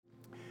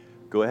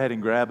Go ahead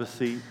and grab a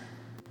seat.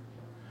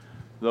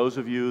 Those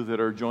of you that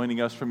are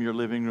joining us from your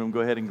living room, go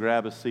ahead and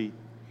grab a seat.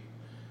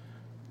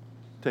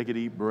 Take a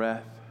deep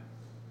breath.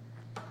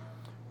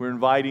 We're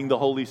inviting the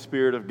Holy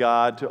Spirit of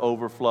God to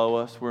overflow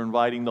us. We're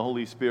inviting the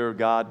Holy Spirit of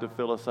God to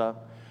fill us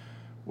up.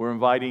 We're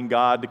inviting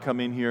God to come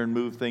in here and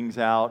move things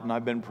out. And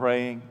I've been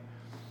praying.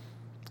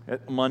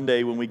 At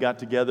Monday, when we got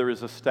together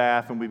as a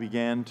staff and we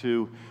began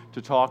to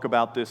talk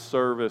about this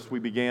service, we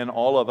began,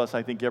 all of us,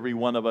 I think every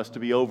one of us, to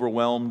be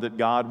overwhelmed that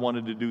God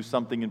wanted to do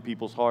something in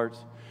people's hearts,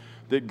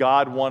 that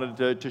God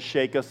wanted to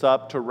shake us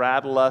up, to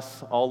rattle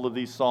us. All of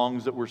these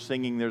songs that we're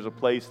singing, there's a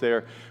place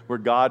there where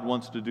God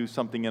wants to do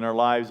something in our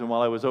lives. And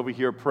while I was over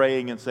here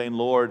praying and saying,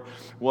 Lord,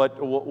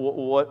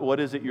 what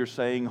is it you're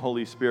saying,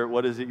 Holy Spirit?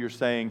 What is it you're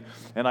saying?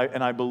 And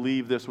I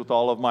believe this with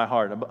all of my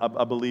heart.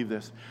 I believe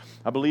this.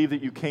 I believe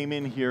that you came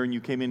in here and you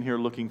came in here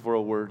looking for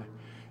a word.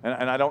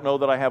 And I don't know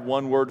that I have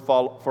one word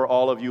for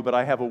all of you, but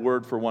I have a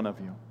word for one of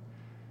you.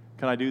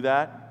 Can I do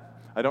that?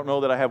 I don't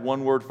know that I have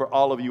one word for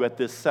all of you at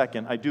this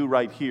second. I do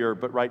right here,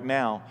 but right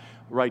now,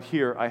 right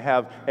here, I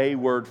have a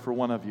word for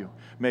one of you.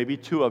 Maybe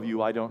two of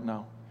you, I don't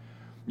know.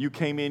 You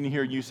came in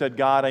here and you said,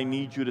 God, I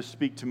need you to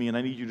speak to me, and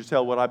I need you to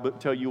tell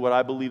you what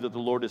I believe that the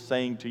Lord is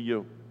saying to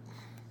you.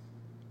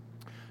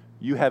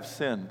 You have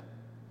sinned,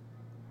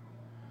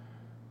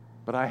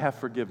 but I have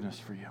forgiveness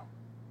for you.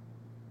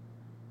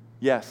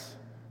 Yes,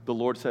 the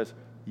Lord says,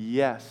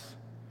 yes,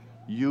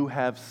 you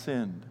have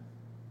sinned,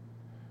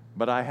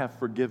 but I have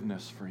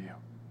forgiveness for you.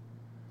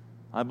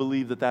 I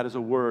believe that that is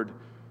a word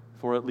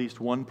for at least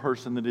one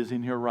person that is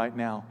in here right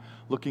now,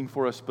 looking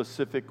for a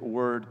specific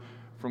word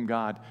from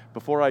God.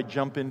 Before I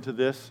jump into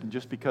this, and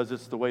just because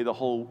it's the way the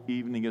whole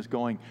evening is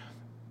going,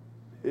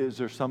 is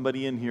there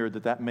somebody in here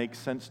that makes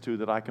sense to,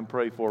 that I can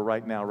pray for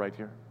right now, right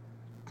here?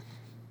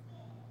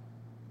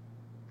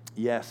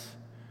 Yes,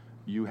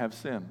 you have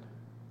sinned,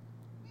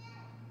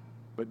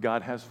 but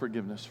God has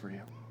forgiveness for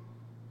you.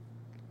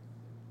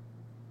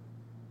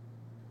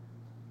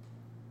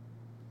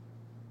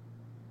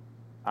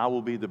 I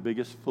will be the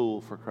biggest fool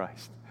for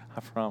Christ.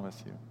 I promise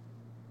you.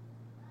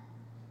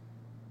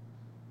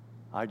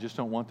 I just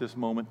don't want this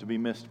moment to be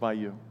missed by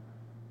you,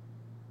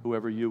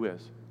 whoever you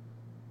is.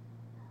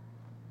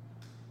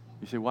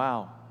 You say,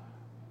 wow,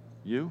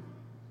 you?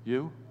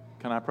 Can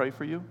I pray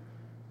for you?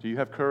 Do you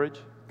have courage?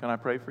 Can I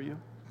pray for you?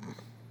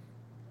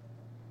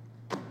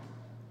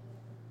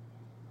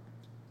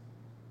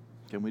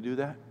 Can we do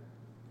that?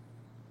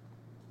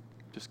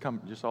 Just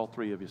come, just all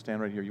three of you,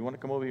 stand right here. You want to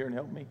come over here and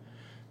help me?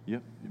 Yeah,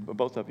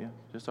 both of you.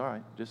 Just all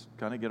right. Just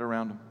kind of get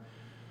around them.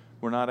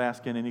 We're not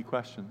asking any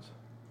questions.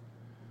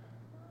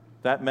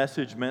 That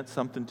message meant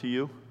something to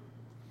you,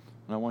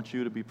 and I want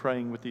you to be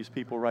praying with these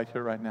people right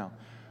here, right now.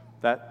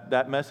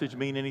 That message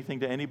mean anything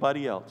to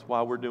anybody else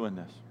while we're doing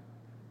this?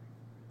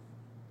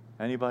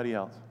 Anybody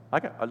else? I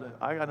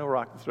got no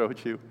rock to throw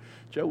at you.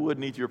 Joe Wood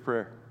needs your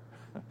prayer.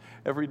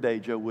 Every day,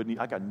 Joe Wood needs.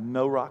 I got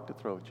no rock to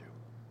throw at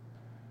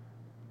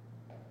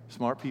you.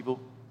 Smart people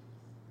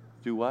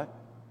do what?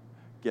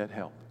 Get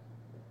help.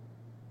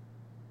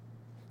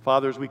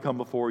 Father, as we come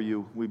before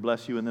you, we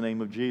bless you in the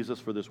name of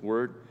Jesus for this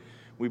word.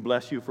 We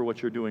bless you for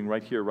what you're doing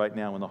right here, right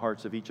now in the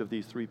hearts of each of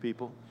these three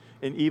people.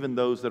 And even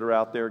those that are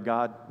out there,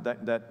 God,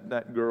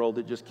 that girl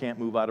that just can't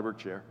move out of her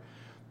chair.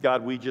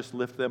 God, we just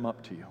lift them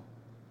up to you.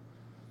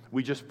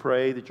 We just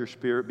pray that your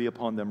Spirit be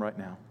upon them right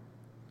now.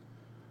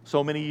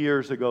 So many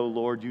years ago,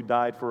 Lord, you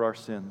died for our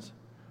sins.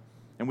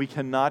 And we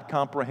cannot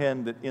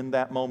comprehend that in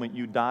that moment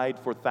you died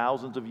for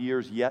thousands of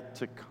years yet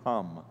to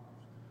come.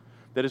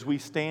 That as we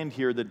stand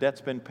here, the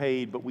debt's been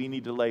paid, but we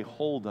need to lay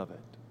hold of it.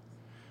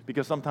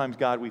 Because sometimes,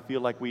 God, we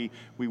feel like we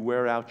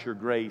wear out your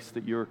grace,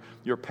 that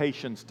your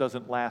patience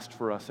doesn't last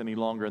for us any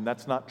longer. And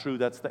that's not true.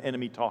 That's the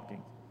enemy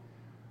talking.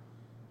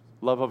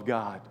 Love of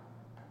God,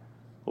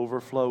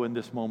 overflow in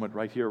this moment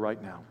right here,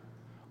 right now.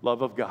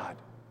 Love of God,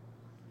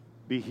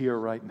 be here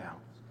right now.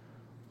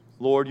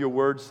 Lord, your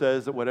word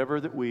says that whatever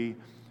that we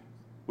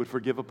would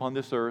forgive upon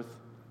this earth,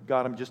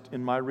 God, I'm just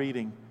in my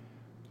reading,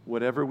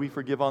 whatever we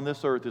forgive on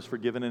this earth is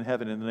forgiven in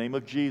heaven in the name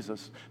of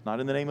Jesus, not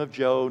in the name of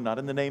Joe, not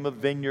in the name of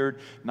Vineyard,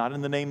 not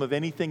in the name of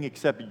anything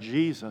except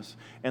Jesus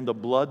and the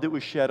blood that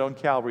was shed on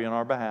Calvary on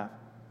our behalf.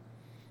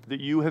 That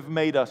you have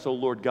made us, O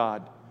Lord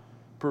God,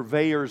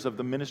 purveyors of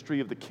the ministry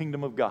of the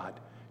kingdom of God.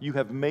 You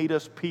have made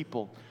us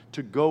people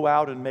to go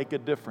out and make a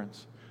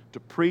difference, to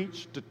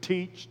preach, to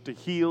teach, to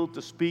heal,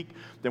 to speak.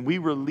 Then we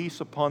release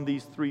upon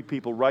these three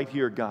people right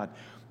here, God,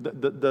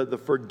 the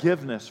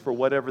forgiveness for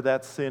whatever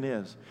that sin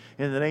is.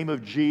 In the name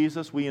of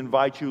Jesus, we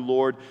invite you,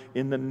 Lord,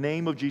 in the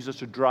name of Jesus,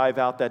 to drive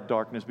out that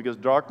darkness, because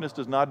darkness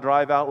does not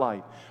drive out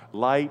light.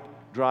 Light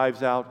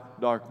drives out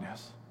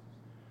darkness.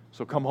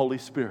 So come, Holy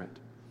Spirit,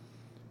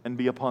 and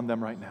be upon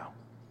them right now.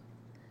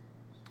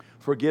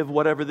 Forgive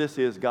whatever this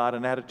is, God,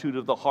 an attitude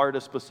of the heart,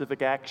 a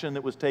specific action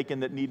that was taken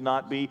that need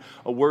not be,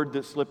 a word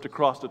that slipped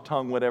across the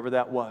tongue, whatever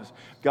that was.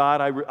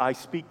 God, I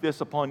speak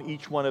this upon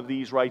each one of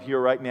these right here,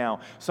 right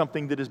now.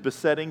 Something that is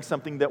besetting,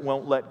 something that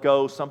won't let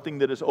go, something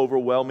that is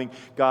overwhelming.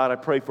 God, I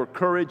pray for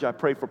courage. I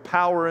pray for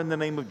power in the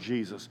name of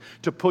Jesus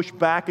to push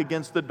back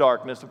against the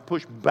darkness, to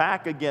push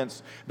back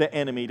against the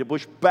enemy, to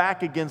push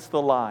back against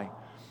the lie.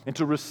 And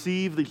to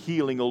receive the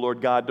healing, O Lord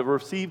God, to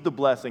receive the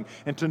blessing,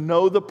 and to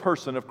know the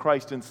person of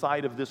Christ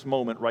inside of this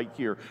moment right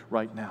here,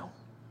 right now.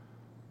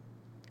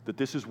 That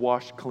this is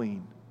washed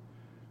clean.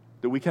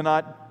 That we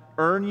cannot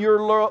earn your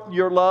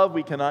love,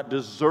 we cannot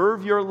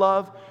deserve your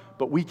love,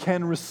 but we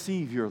can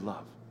receive your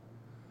love.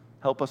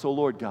 Help us, O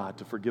Lord God,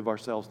 to forgive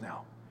ourselves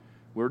now.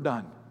 We're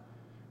done.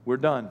 We're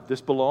done.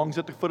 This belongs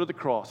at the foot of the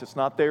cross. It's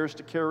not theirs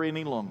to carry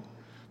any longer.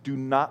 Do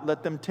not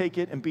let them take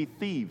it and be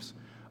thieves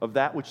of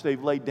that which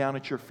they've laid down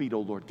at your feet, O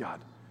Lord God.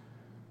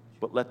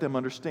 But let them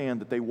understand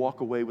that they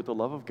walk away with the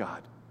love of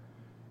God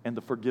and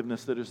the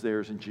forgiveness that is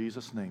theirs in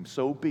Jesus' name.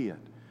 So be it.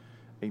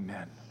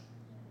 Amen.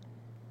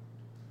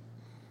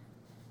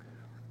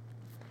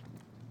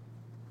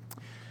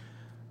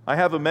 I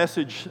have a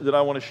message that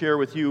I want to share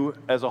with you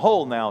as a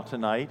whole now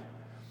tonight.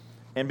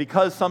 And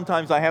because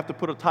sometimes I have to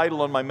put a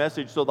title on my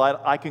message so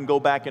that I can go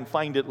back and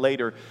find it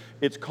later,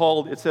 it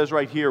says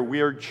right here,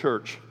 Weird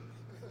Church.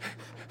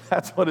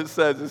 That's what it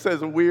says. It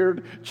says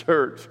Weird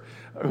Church.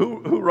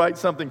 Who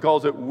writes something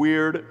calls it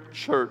Weird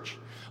Church?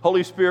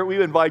 Holy Spirit, we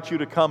invite you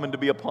to come and to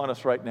be upon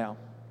us right now.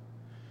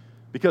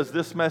 Because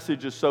this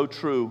message is so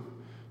true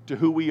to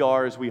who we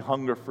are as we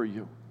hunger for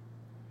you.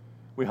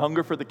 We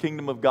hunger for the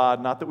kingdom of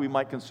God, not that we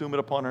might consume it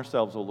upon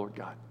ourselves, O Lord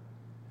God,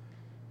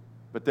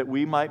 but that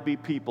we might be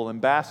people,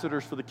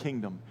 ambassadors for the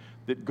kingdom,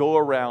 that go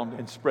around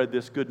and spread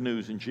this good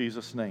news in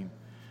Jesus' name.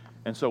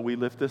 And so we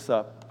lift this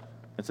up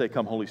and say,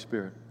 come, Holy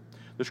Spirit.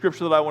 The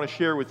scripture that I want to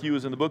share with you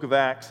is in the book of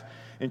Acts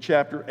in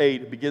chapter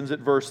 8. It begins at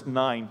verse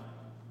 9.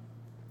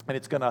 And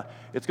it's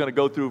gonna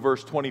go through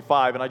verse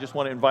 25. And I just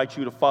want to invite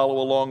you to follow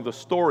along the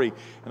story.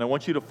 And I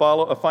want you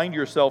to find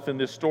yourself in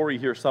this story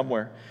here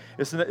somewhere.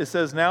 It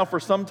says, now for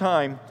some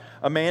time,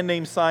 a man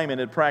named Simon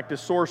had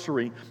practiced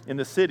sorcery in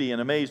the city and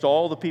amazed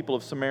all the people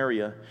of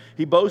Samaria.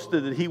 He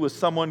boasted that he was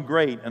someone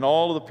great, and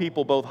all of the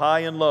people, both high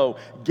and low,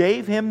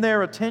 gave him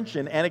their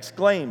attention and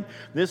exclaimed,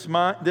 this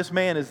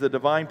man is the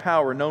divine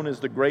power known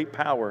as the great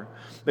power.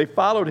 They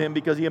followed him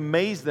because he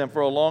amazed them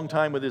for a long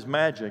time with his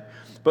magic.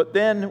 But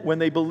then when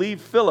they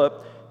believed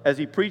Philip, as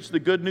he preached the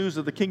good news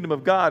of the kingdom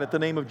of God at the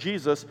name of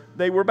Jesus,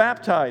 they were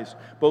baptized,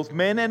 both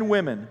men and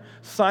women.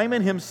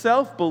 Simon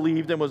himself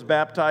believed and was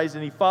baptized,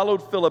 and he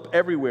followed Philip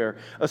everywhere,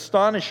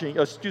 astonished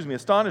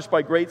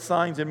by great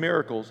signs and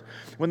miracles.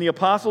 When the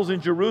apostles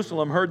in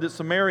Jerusalem heard that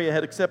Samaria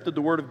had accepted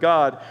the word of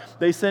God,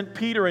 they sent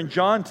Peter and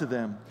John to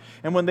them.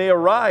 And when they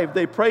arrived,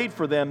 they prayed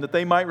for them that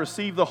they might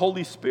receive the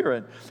Holy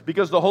Spirit,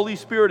 because the Holy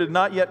Spirit had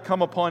not yet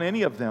come upon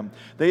any of them.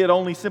 They had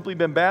only simply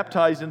been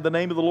baptized in the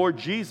name of the Lord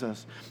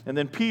Jesus. And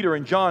then Peter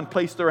and John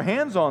placed their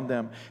hands on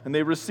them, and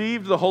they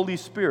received the Holy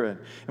Spirit.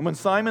 And when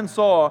Simon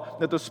saw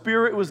that the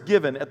Spirit was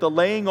given at the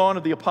laying on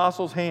of the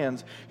apostles'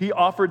 hands, he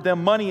offered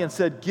them money and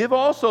said, give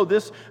also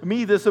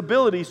me this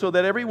ability, so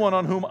that everyone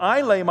on whom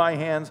I lay my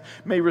hands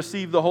may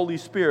receive the Holy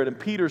Spirit. And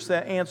Peter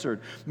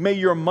answered, may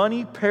your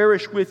money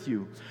perish with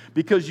you,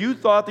 because you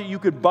thought that you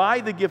could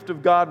buy the gift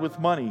of God with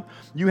money.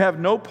 You have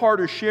no part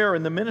or share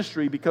in the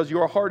ministry, because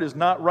your heart is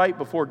not right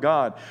before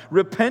God.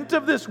 Repent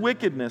of this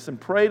wickedness and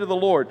pray to the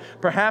Lord.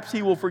 Perhaps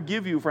he will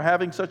forgive you for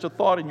having such a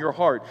thought in your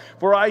heart.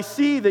 For I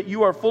see that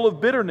you are full of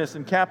bitterness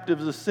and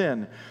captives of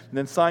sin. And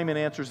then Simon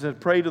answers and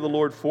said, pray to the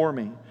Lord for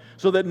me,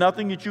 so that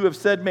nothing that you have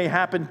said may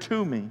happen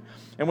to me.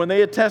 And when they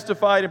had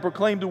testified and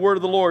proclaimed the word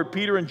of the Lord,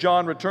 Peter and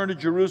John returned to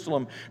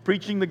Jerusalem,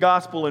 preaching the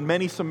gospel in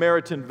many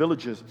Samaritan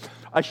villages.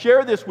 I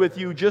share this with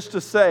you just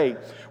to say,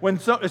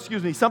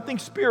 something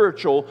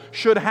spiritual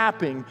should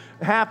happen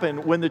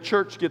when the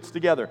church gets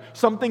together.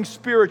 Something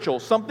spiritual,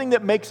 something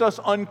that makes us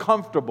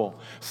uncomfortable,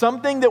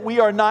 something that we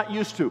are not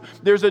used to.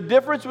 There's a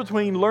difference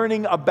between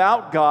learning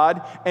about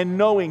God and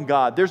knowing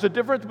God. There's a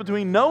difference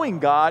between knowing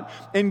God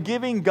and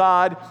giving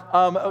God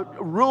a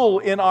rule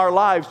in our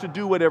lives to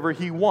do whatever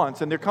He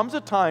wants. And there comes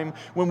a time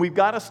when we've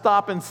got to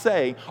stop and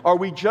say, are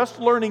we just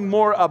learning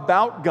more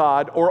about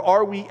God, or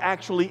are we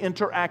actually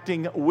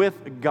interacting with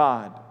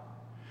God?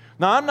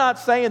 Now, I'm not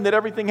saying that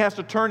everything has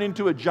to turn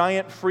into a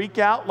giant freak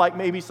out like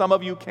maybe some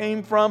of you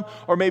came from,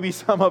 or maybe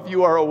some of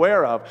you are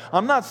aware of.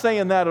 I'm not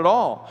saying that at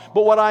all.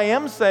 But what I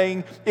am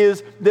saying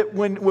is that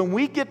when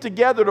we get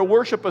together to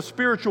worship a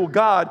spiritual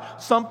God,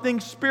 something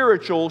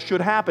spiritual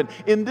should happen.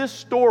 In this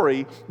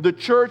story, the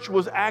church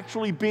was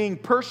actually being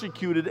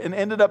persecuted and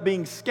ended up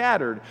being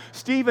scattered.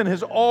 Stephen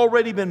has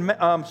already been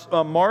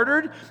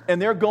martyred,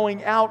 and they're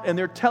going out and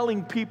they're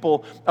telling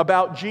people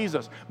about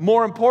Jesus.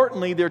 More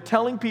importantly, they're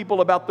telling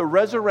people about the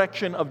resurrection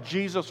of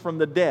Jesus from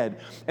the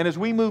dead. And as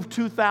we move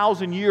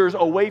 2,000 years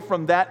away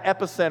from that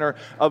epicenter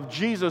of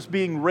Jesus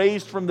being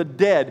raised from the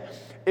dead,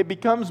 it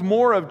becomes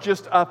more of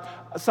just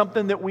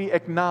something that we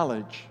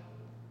acknowledge.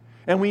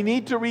 And we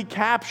need to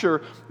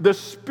recapture the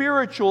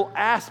spiritual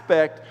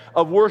aspect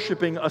of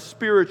worshiping a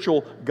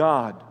spiritual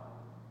God.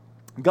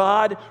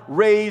 God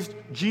raised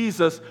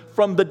Jesus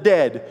from the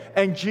dead,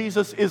 and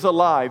Jesus is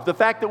alive. The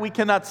fact that we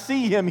cannot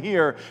see him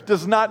here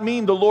does not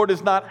mean the Lord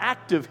is not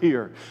active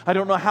here. I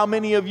don't know how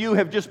many of you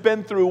have just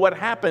been through what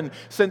happened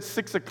since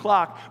 6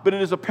 o'clock, but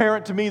it is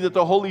apparent to me that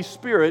the Holy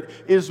Spirit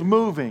is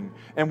moving,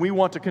 and we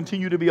want to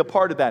continue to be a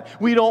part of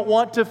that. We don't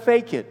want to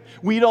fake it.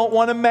 We don't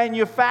want to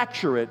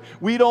manufacture it.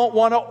 We don't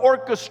want to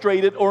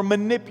orchestrate it or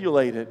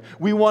manipulate it.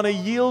 We want to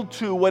yield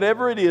to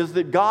whatever it is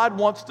that God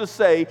wants to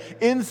say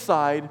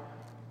inside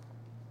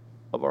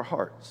of our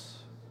hearts.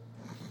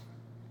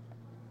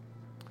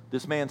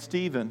 This man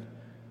Stephen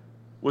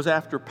was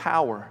after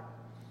power,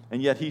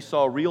 and yet he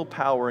saw real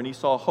power, and he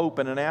saw hope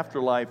in an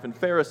afterlife, and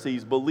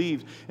Pharisees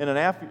believed in an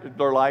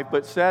afterlife,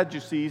 but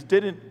Sadducees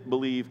didn't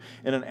believe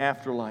in an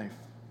afterlife.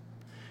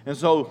 And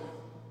so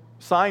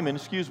Simon,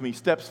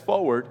 steps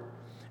forward,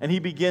 and he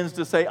begins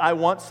to say, I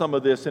want some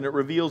of this, and it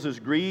reveals his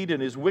greed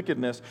and his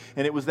wickedness,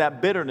 and it was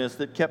that bitterness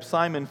that kept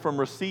Simon from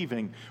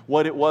receiving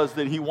what it was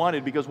that he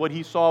wanted, because what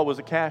he saw was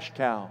a cash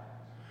cow.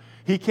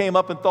 He came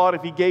up and thought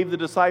if he gave the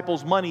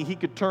disciples money, he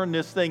could turn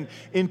this thing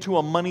into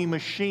a money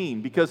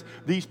machine, because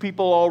these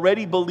people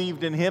already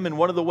believed in him. And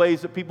one of the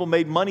ways that people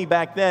made money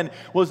back then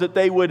was that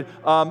they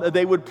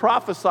would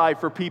prophesy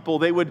for people,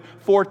 they would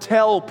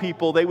foretell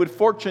people, they would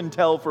fortune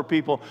tell for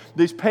people.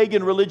 These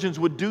pagan religions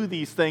would do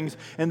these things,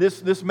 and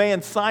this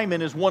man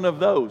Simon is one of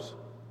those.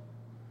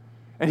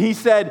 And he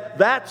said,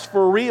 that's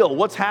for real.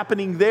 What's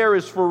happening there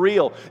is for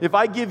real. If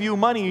I give you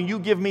money and you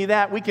give me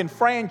that, we can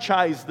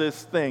franchise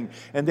this thing.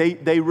 And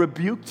they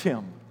rebuked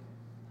him,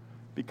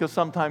 because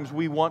sometimes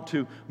we want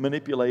to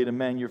manipulate and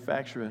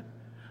manufacture it.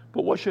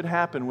 But what should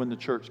happen when the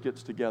church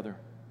gets together?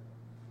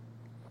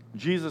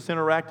 Jesus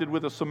interacted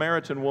with a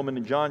Samaritan woman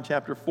in John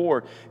chapter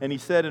 4, and he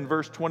said in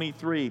verse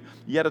 23,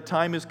 yet a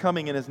time is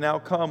coming and has now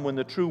come when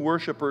the true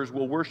worshipers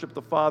will worship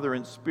the Father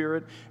in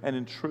spirit and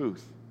in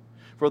truth.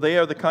 For they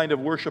are the kind of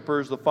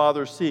worshipers the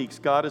Father seeks.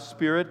 God is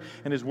spirit,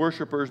 and his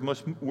worshipers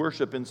must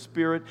worship in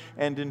spirit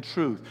and in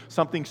truth.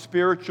 Something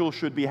spiritual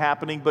should be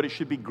happening, but it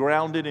should be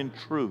grounded in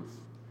truth.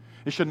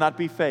 It should not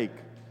be fake.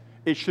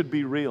 It should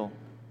be real.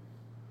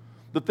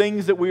 The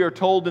things that we are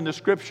told in the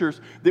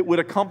Scriptures that would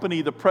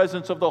accompany the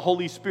presence of the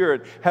Holy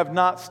Spirit have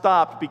not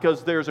stopped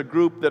because there's a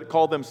group that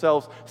call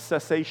themselves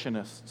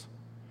cessationists.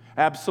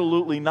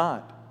 Absolutely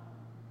not.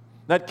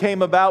 That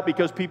came about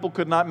because people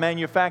could not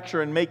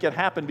manufacture and make it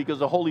happen, because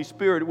the Holy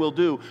Spirit will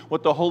do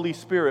what the Holy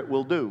Spirit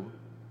will do.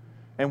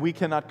 And we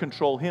cannot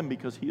control him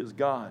because he is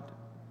God.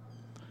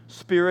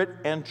 Spirit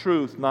and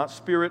truth, not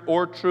spirit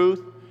or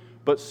truth,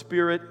 but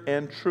spirit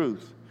and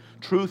truth.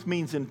 Truth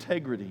means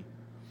integrity.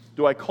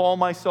 Do I call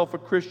myself a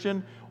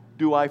Christian?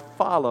 Do I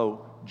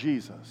follow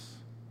Jesus?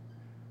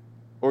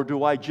 Or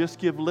do I just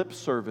give lip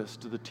service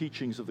to the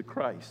teachings of the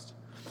Christ?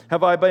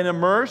 Have I been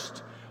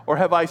immersed, or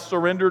have I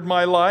surrendered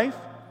my life?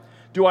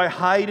 Do I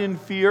hide in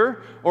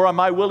fear, or am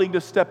I willing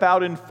to step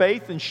out in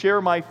faith and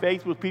share my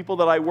faith with people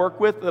that I work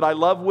with, that I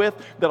love with,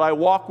 that I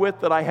walk with,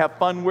 that I have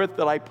fun with,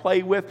 that I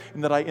play with,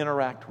 and that I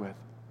interact with?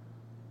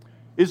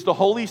 Is the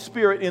Holy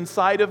Spirit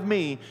inside of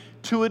me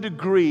to a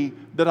degree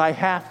that I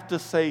have to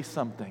say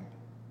something?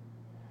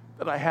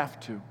 That I have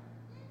to.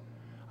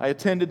 I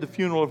attended the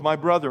funeral of my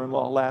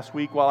brother-in-law last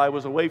week while I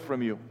was away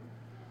from you.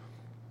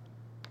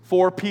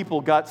 4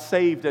 people got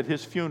saved at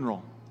his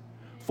funeral.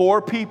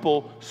 4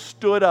 people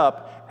stood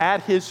up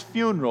at his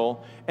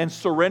funeral and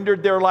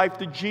surrendered their life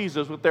to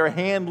Jesus with their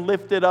hand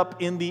lifted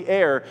up in the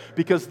air,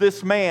 because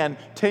this man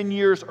 10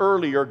 years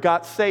earlier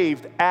got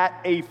saved at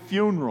a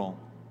funeral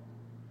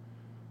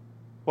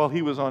while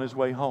he was on his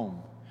way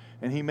home.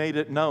 And he made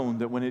it known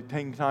that when it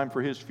came time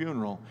for his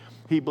funeral,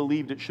 he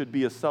believed it should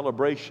be a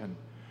celebration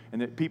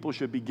and that people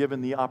should be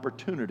given the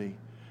opportunity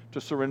to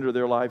surrender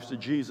their lives to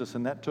Jesus.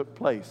 And that took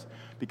place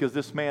because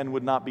this man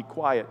would not be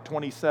quiet.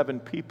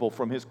 27 people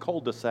from his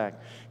cul-de-sac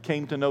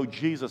came to know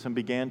Jesus and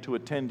began to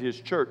attend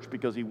his church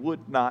because he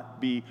would not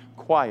be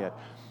quiet.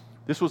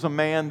 This was a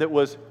man that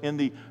was in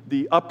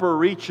the upper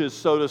reaches,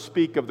 so to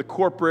speak, of the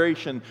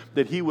corporation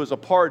that he was a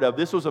part of.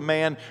 This was a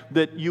man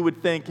that you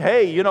would think,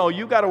 hey, you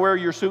got to wear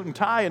your suit and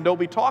tie and don't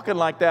be talking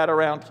like that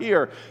around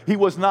here. He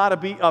was not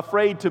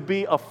afraid to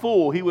be a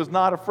fool. He was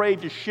not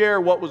afraid to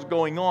share what was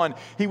going on.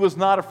 He was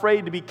not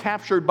afraid to be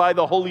captured by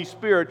the Holy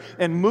Spirit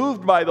and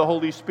moved by the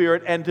Holy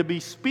Spirit and to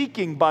be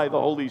speaking by the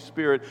Holy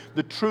Spirit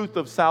the truth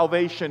of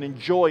salvation and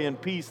joy and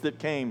peace that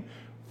came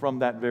from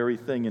that very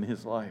thing in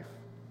his life.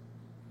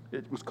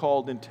 It was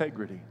called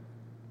integrity.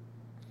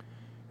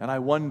 And I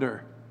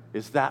wonder,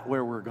 is that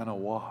where we're going to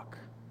walk?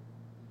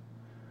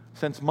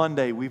 Since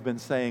Monday, we've been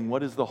saying,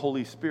 what is the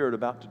Holy Spirit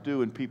about to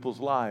do in people's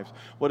lives?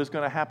 What is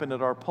going to happen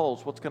at our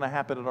Pulse? What's going to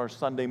happen at our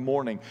Sunday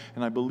morning?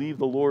 And I believe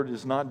the Lord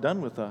is not done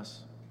with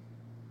us.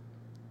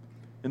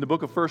 In the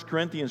book of 1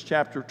 Corinthians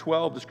chapter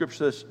 12,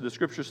 the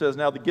scripture says,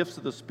 "Now the gifts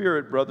of the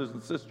Spirit, brothers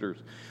and sisters,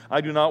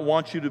 I do not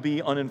want you to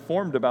be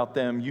uninformed about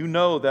them. You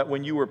know that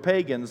when you were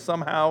pagans,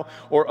 somehow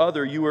or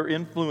other you were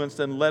influenced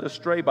and led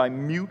astray by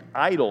mute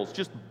idols,"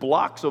 just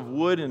blocks of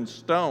wood and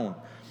stone.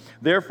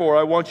 "Therefore,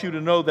 I want you to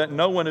know that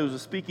no one who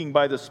is speaking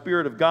by the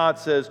Spirit of God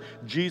says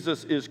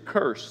Jesus is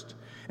cursed.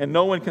 And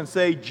no one can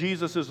say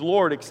Jesus is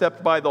Lord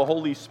except by the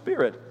Holy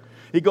Spirit."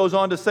 He goes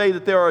on to say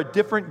that there are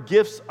different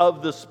gifts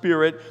of the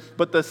Spirit,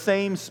 but the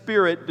same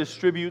Spirit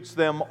distributes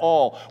them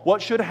all.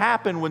 What should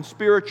happen when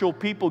spiritual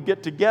people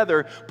get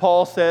together,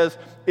 Paul says,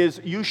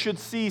 is you should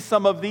see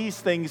some of these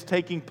things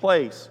taking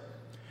place.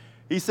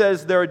 He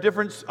says there are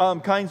different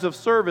kinds of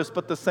service,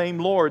 but the same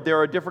Lord. There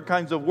are different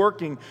kinds of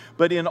working,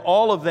 but in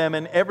all of them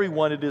and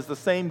everyone it is the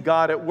same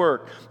God at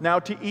work. Now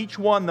to each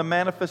one the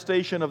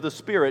manifestation of the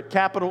Spirit,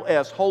 capital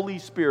S, Holy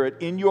Spirit,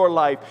 in your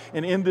life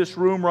and in this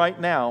room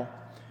right now,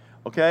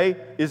 okay,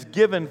 is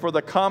given for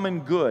the common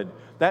good.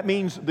 That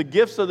means the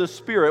gifts of the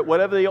Spirit,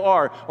 whatever they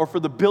are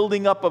for the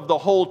building up of the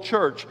whole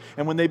church.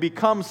 And when they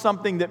become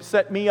something that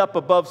set me up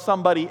above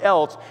somebody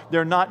else,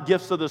 they're not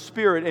gifts of the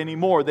Spirit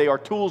anymore. They are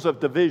tools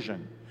of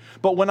division.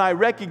 But when I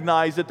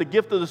recognize that the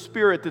gift of the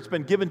Spirit that's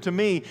been given to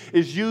me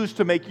is used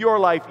to make your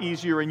life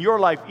easier and your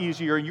life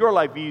easier and your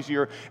life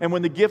easier, and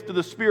when the gift of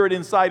the Spirit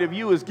inside of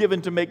you is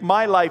given to make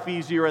my life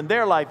easier and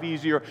their life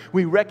easier,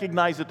 we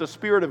recognize that the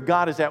Spirit of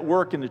God is at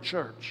work in the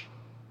church.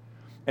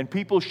 And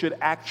people should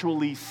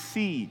actually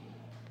see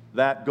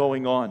that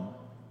going on.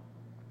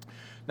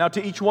 Now,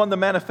 to each one, the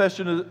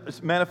manifestation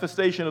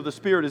of the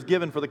Spirit is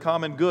given for the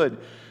common good.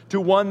 To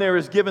one there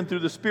is given through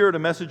the Spirit a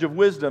message of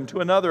wisdom, to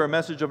another a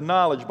message of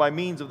knowledge by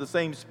means of the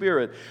same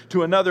Spirit,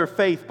 to another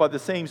faith by the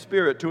same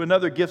Spirit, to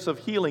another gifts of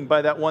healing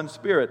by that one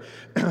Spirit,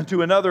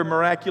 to another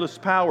miraculous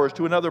powers,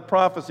 to another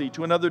prophecy,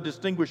 to another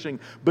distinguishing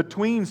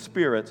between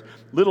spirits,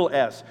 little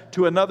s,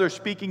 to another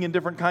speaking in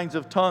different kinds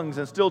of tongues,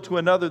 and still to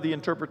another the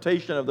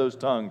interpretation of those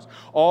tongues.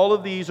 All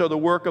of these are the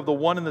work of the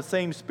one and the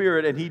same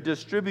Spirit, and He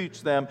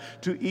distributes them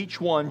to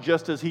each one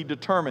just as He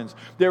determines.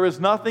 There is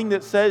nothing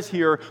that says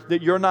here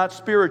that you're not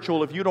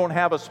spiritual if you don't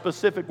have a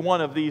specific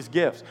one of these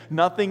gifts.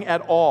 Nothing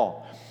at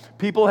all.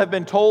 People have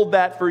been told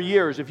that for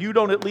years. If you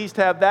don't at least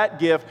have that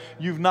gift,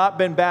 you've not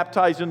been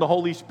baptized in the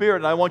Holy Spirit.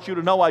 And I want you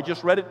to know, I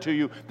just read it to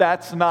you,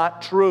 that's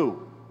not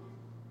true.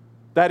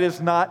 That is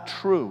not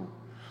true.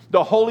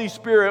 The Holy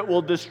Spirit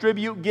will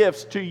distribute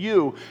gifts to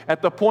you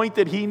at the point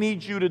that He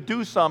needs you to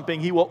do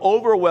something. He will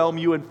overwhelm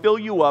you and fill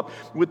you up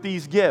with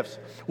these gifts.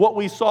 What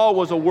we saw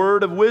was a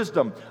word of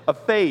wisdom, of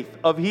faith,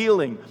 of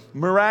healing,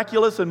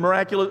 miracles and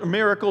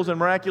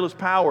miraculous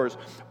powers,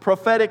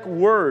 prophetic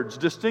words,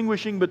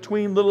 distinguishing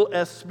between little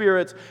s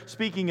spirits,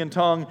 speaking in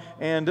tongue,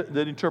 and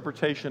the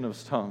interpretation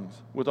of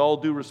tongues. With all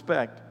due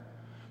respect,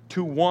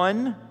 to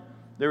one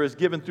there is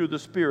given through the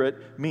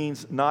Spirit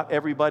means not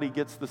everybody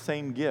gets the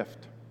same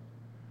gift.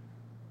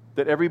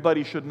 That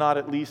everybody should not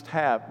at least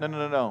have.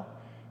 No.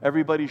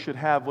 Everybody should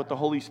have what the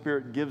Holy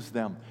Spirit gives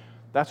them.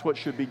 That's what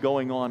should be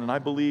going on. And I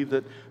believe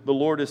that the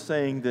Lord is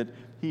saying that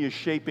He is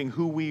shaping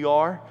who we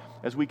are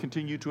as we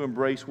continue to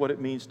embrace what it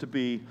means to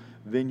be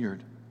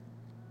Vineyard.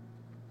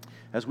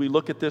 As we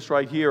look at this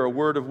right here, a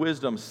word of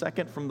wisdom,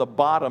 second from the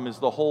bottom is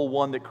the whole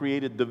one that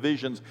created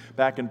divisions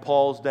back in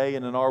Paul's day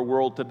and in our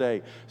world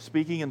today.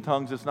 Speaking in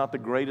tongues is not the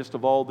greatest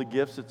of all the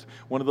gifts. It's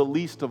one of the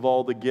least of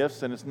all the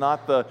gifts, and it's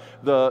not the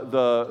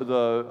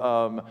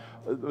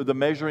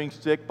measuring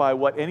stick by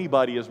what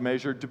anybody is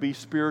measured to be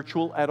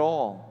spiritual at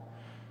all.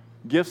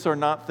 Gifts are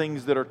not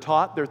things that are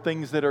taught, they're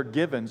things that are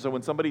given. So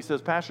when somebody says,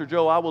 "Pastor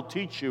Joe, I will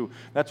teach you,"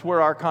 that's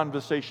where our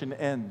conversation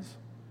ends.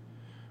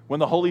 When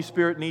the Holy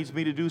Spirit needs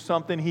me to do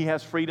something, He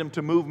has freedom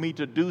to move me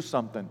to do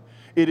something.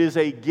 It is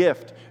a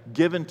gift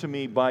given to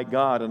me by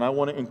God, and I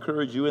want to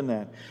encourage you in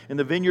that. In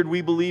the Vineyard,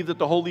 we believe that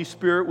the Holy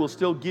Spirit will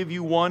still give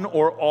you one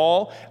or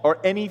all or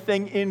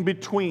anything in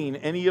between,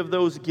 any of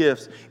those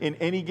gifts in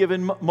any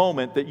given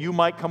moment that you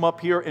might come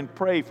up here and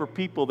pray for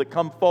people that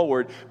come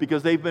forward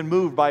because they've been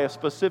moved by a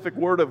specific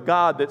word of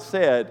God that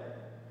said,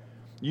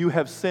 "You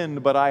have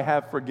sinned, but I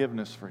have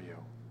forgiveness for you.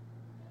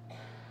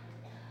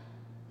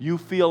 You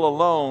feel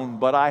alone,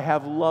 but I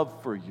have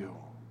love for you."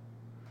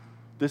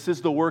 This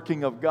is the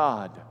working of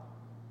God.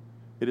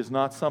 It is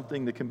not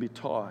something that can be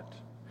taught.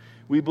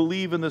 We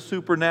believe in the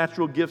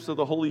supernatural gifts of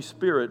the Holy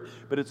Spirit,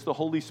 but it's the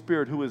Holy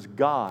Spirit who is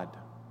God.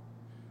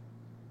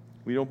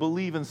 We don't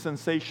believe in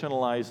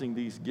sensationalizing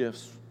these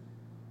gifts.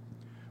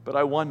 But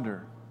I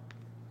wonder,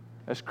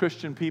 as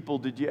Christian people,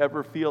 did you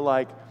ever feel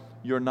like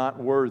you're not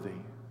worthy?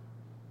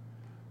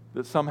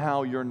 That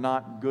somehow you're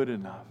not good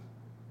enough?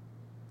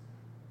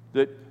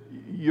 That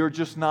you're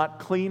just not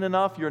clean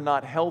enough, you're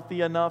not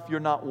healthy enough,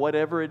 you're not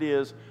whatever it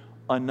is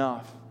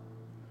enough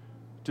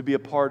to be a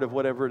part of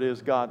whatever it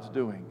is God's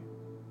doing.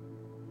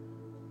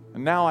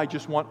 And now I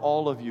just want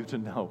all of you to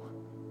know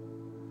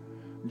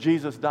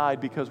Jesus died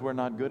because we're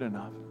not good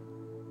enough.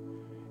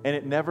 And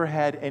it never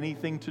had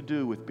anything to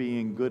do with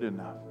being good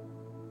enough.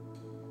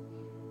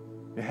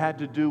 It had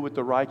to do with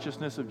the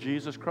righteousness of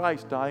Jesus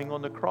Christ dying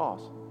on the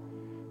cross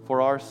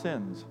for our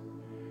sins.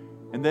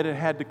 And that it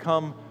had to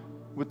come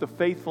with the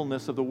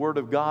faithfulness of the Word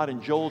of God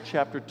in Joel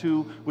chapter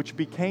 2, which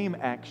became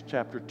Acts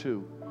chapter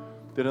 2.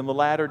 That in the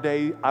latter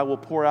day I will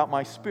pour out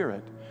my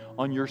Spirit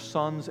on your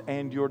sons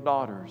and your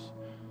daughters,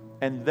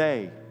 and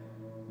they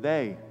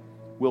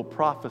will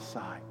prophesy.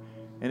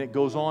 And it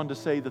goes on to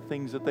say the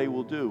things that they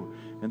will do.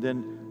 And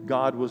then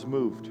God was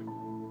moved.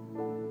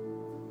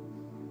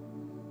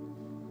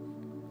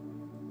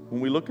 When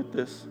we look at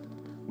this,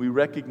 we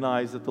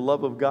recognize that the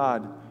love of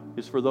God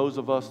is for those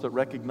of us that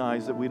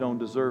recognize that we don't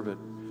deserve it.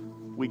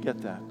 We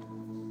get that.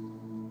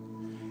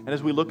 And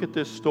as we look at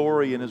this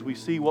story and as we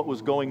see what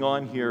was going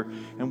on here,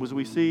 and as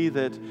we see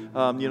that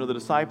the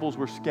disciples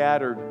were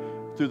scattered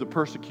through the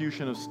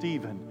persecution of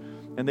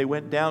Stephen, and they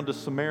went down to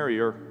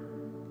Samaria,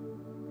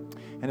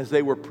 and as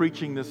they were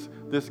preaching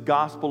this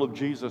gospel of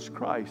Jesus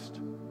Christ,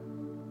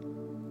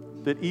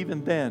 that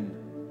even then,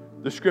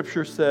 the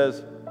Scripture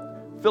says,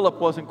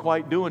 Philip wasn't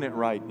quite doing it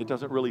right. It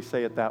doesn't really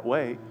say it that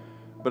way.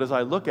 But as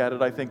I look at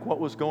it, I think, what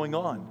was going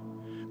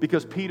on?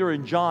 Because Peter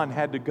and John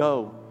had to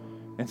go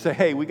and say,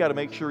 hey, we got to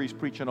make sure he's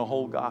preaching a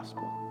whole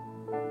gospel.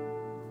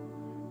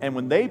 And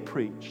when they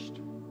preached,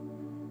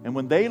 and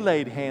when they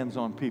laid hands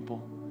on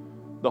people,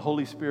 the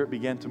Holy Spirit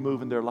began to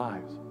move in their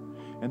lives.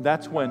 And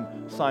that's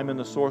when Simon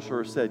the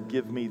sorcerer said,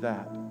 give me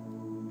that.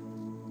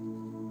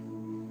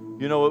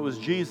 You know, it was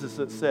Jesus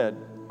that said,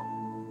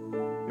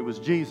 it was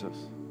Jesus.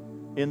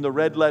 In the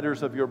red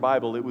letters of your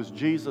Bible, it was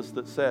Jesus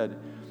that said,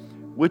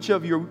 which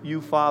of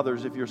you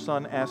fathers, if your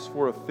son asks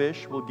for a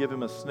fish, will give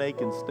him a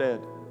snake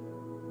instead?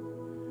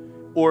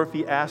 Or if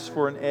he asks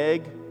for an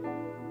egg,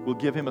 will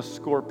give him a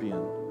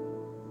scorpion?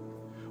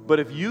 But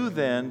if you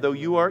then, though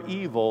you are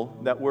evil,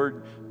 that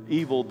word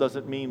evil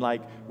doesn't mean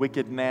like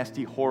wicked,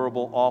 nasty,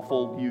 horrible,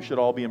 awful, you should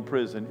all be in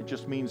prison. It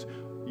just means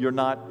you're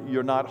not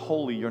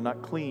holy, you're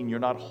not clean, you're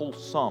not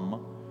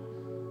wholesome.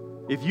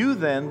 If you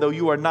then, though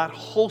you are not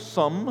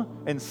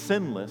wholesome and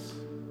sinless,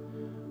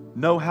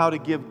 know how to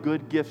give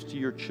good gifts to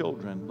your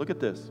children. Look at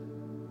this.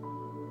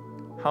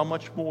 How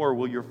much more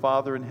will your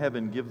Father in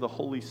heaven give the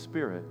Holy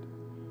Spirit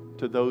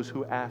to those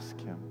who ask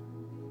Him?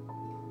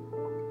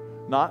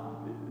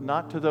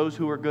 Not to those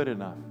who are good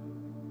enough.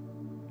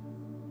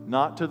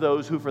 Not to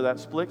those who for that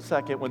split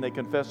second when they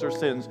confess their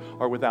sins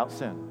are without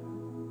sin.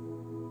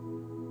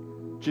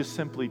 Just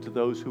simply to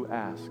those who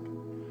ask.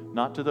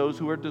 Not to those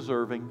who are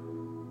deserving.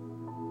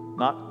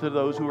 Not to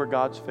those who are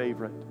God's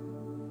favorite.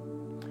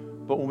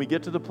 But when we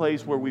get to the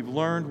place where we've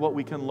learned what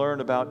we can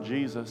learn about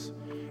Jesus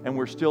and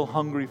we're still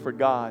hungry for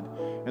God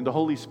and the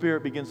Holy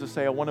Spirit begins to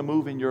say, I want to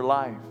move in your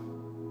life.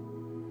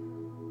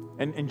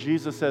 And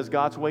Jesus says,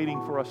 God's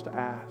waiting for us to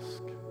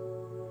ask.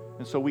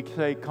 And so we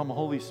say, come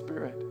Holy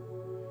Spirit,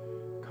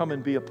 come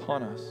and be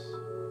upon us.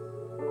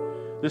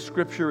 This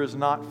scripture is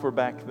not for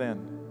back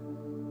then.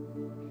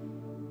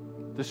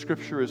 This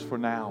scripture is for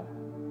now.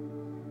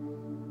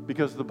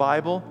 Because the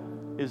Bible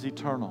is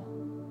eternal.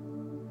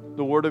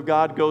 The Word of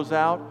God goes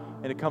out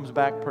and it comes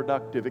back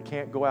productive. It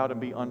can't go out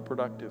and be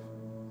unproductive.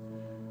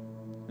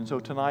 And so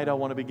tonight I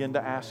want to begin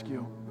to ask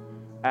you,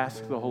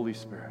 ask the Holy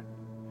Spirit.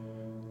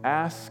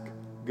 Ask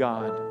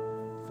God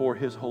for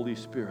His Holy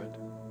Spirit.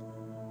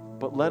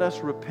 But let us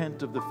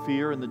repent of the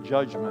fear and the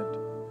judgment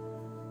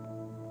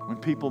when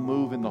people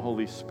move in the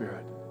Holy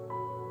Spirit.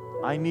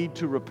 I need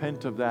to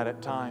repent of that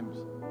at times.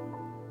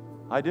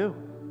 I do.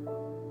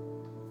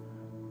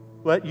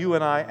 Let you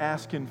and I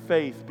ask in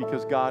faith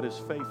because God is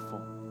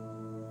faithful.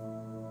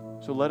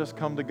 So let us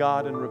come to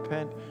God and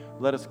repent.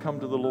 Let us come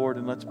to the Lord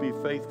and let's be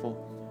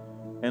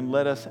faithful. And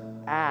let us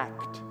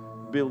act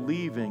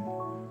believing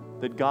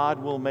that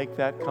God will make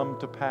that come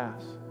to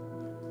pass.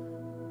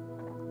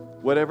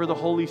 Whatever the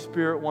Holy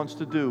Spirit wants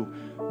to do,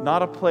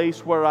 not a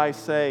place where I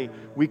say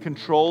we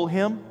control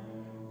Him,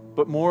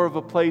 but more of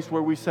a place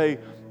where we say,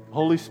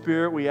 Holy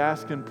Spirit, we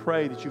ask and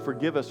pray that you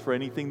forgive us for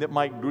anything that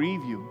might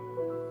grieve you,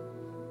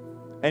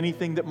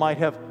 anything that might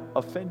have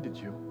offended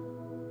you,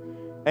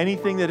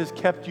 anything that has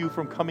kept you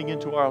from coming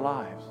into our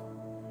lives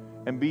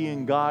and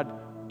being God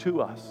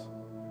to us,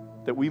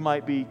 that we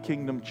might be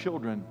kingdom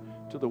children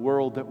to the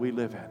world that we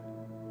live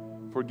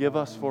in. Forgive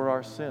us for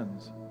our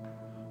sins.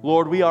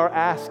 Lord, we are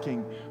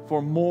asking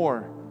for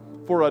more,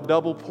 for a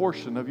double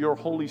portion of your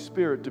Holy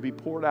Spirit to be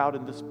poured out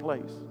in this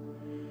place.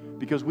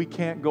 Because we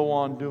can't go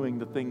on doing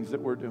the things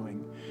that we're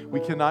doing. We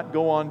cannot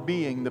go on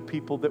being the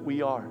people that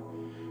we are.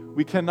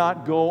 We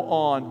cannot go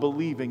on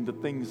believing the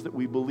things that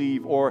we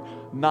believe or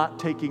not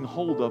taking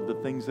hold of the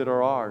things that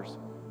are ours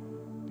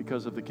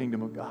because of the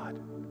kingdom of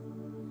God.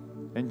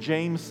 And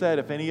James said,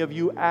 if any of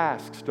you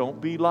asks,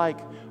 don't be like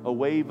a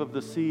wave of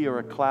the sea or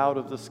a cloud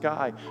of the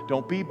sky.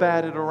 Don't be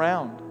batted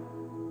around.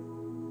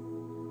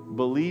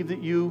 Believe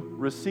that you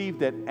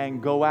received it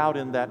and go out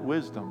in that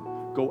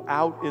wisdom. Go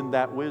out in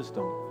that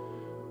wisdom.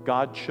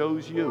 God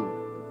chose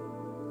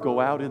you. Go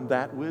out in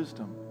that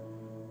wisdom.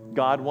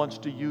 God wants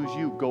to use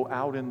you. Go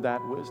out in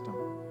that wisdom.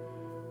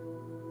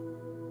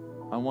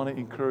 I want to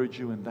encourage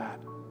you in that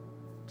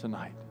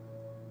tonight.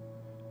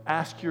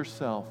 Ask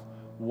yourself,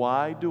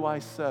 why do I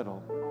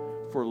settle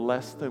for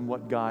less than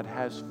what God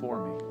has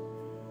for me?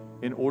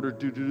 in order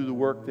to do the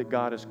work that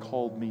God has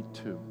called me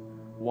to?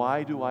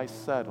 Why do I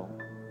settle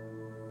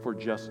for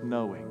just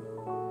knowing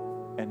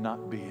and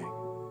not being?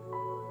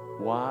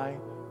 Why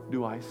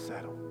do I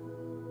settle?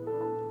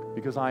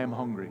 Because I am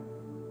hungry.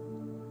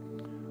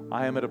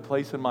 I am at a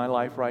place in my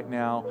life right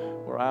now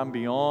where I'm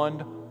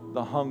beyond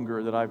the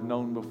hunger that I've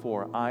known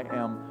before. I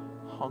am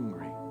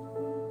hungry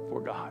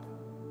for God.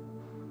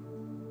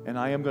 And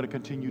I am going to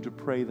continue to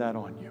pray that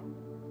on you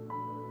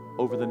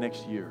over the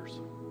next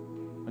years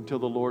until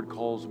the Lord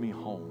calls me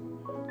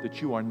home.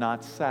 That you are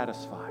not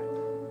satisfied,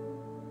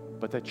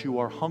 but that you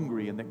are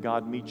hungry and that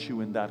God meets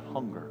you in that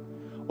hunger.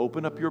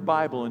 Open up your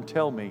Bible and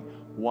tell me,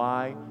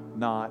 why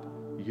not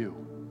you?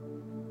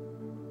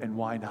 And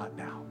why not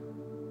now?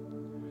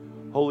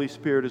 Holy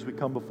Spirit, as we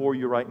come before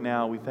you right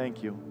now, we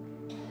thank you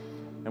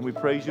and we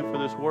praise you for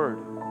this word.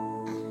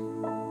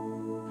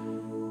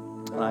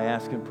 And I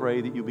ask and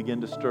pray that you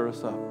begin to stir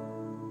us up.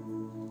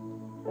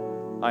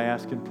 I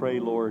ask and pray,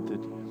 Lord,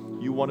 that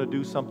you want to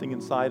do something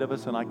inside of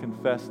us, and I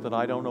confess that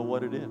I don't know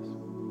what it is.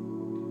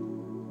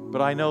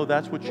 But I know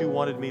that's what you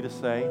wanted me to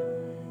say,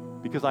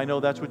 because I know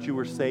that's what you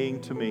were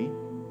saying to me.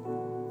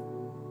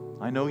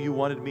 I know you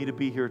wanted me to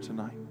be here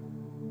tonight.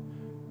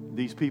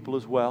 These people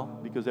as well,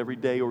 because every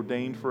day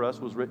ordained for us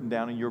was written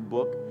down in your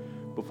book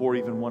before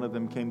even one of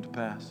them came to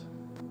pass.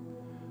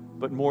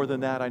 But more than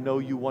that, I know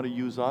you want to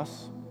use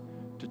us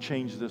to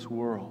change this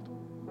world.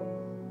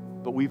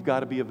 But we've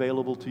got to be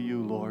available to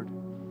you, Lord,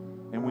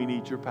 and we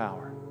need your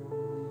power.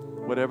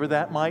 Whatever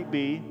that might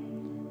be,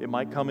 it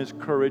might come as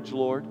courage,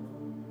 Lord,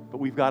 but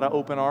we've got to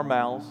open our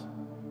mouths.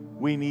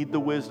 We need the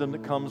wisdom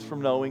that comes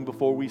from knowing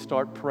before we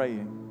start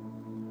praying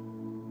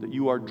that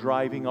you are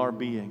driving our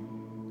being.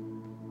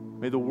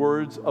 May the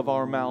words of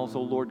our mouths,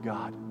 O Lord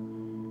God,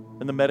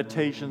 and the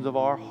meditations of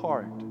our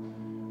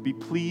heart be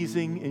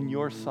pleasing in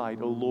your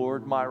sight, O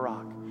Lord, my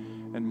rock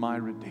and my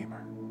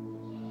Redeemer.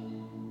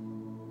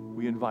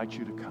 We invite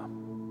you to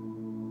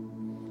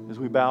come. As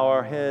we bow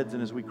our heads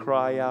and as we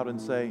cry out and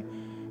say,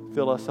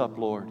 fill us up,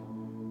 Lord.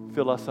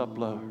 Fill us up,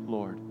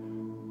 Lord.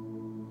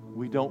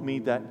 We don't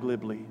mean that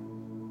glibly.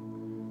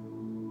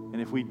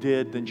 And if we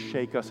did, then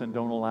shake us and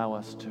don't allow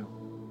us to.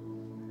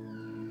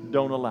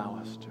 Don't allow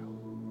us to.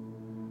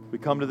 We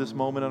come to this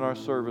moment in our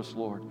service,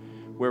 Lord,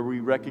 where we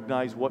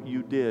recognize what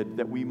you did,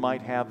 that we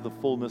might have the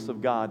fullness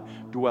of God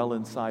dwell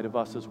inside of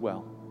us as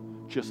well,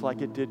 just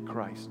like it did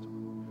Christ.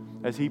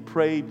 As he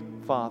prayed,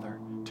 Father,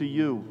 to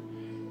you,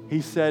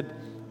 he said,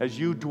 as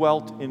you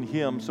dwelt in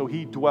him, so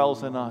he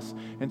dwells in us.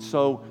 And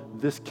so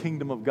this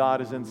kingdom of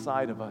God is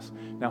inside of us.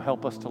 Now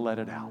help us to let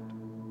it out.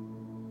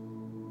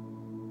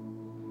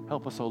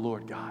 Help us, O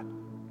Lord God,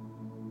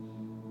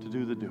 to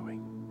do the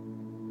doing.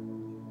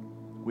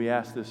 We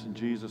ask this in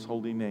Jesus'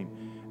 holy name.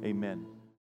 Amen.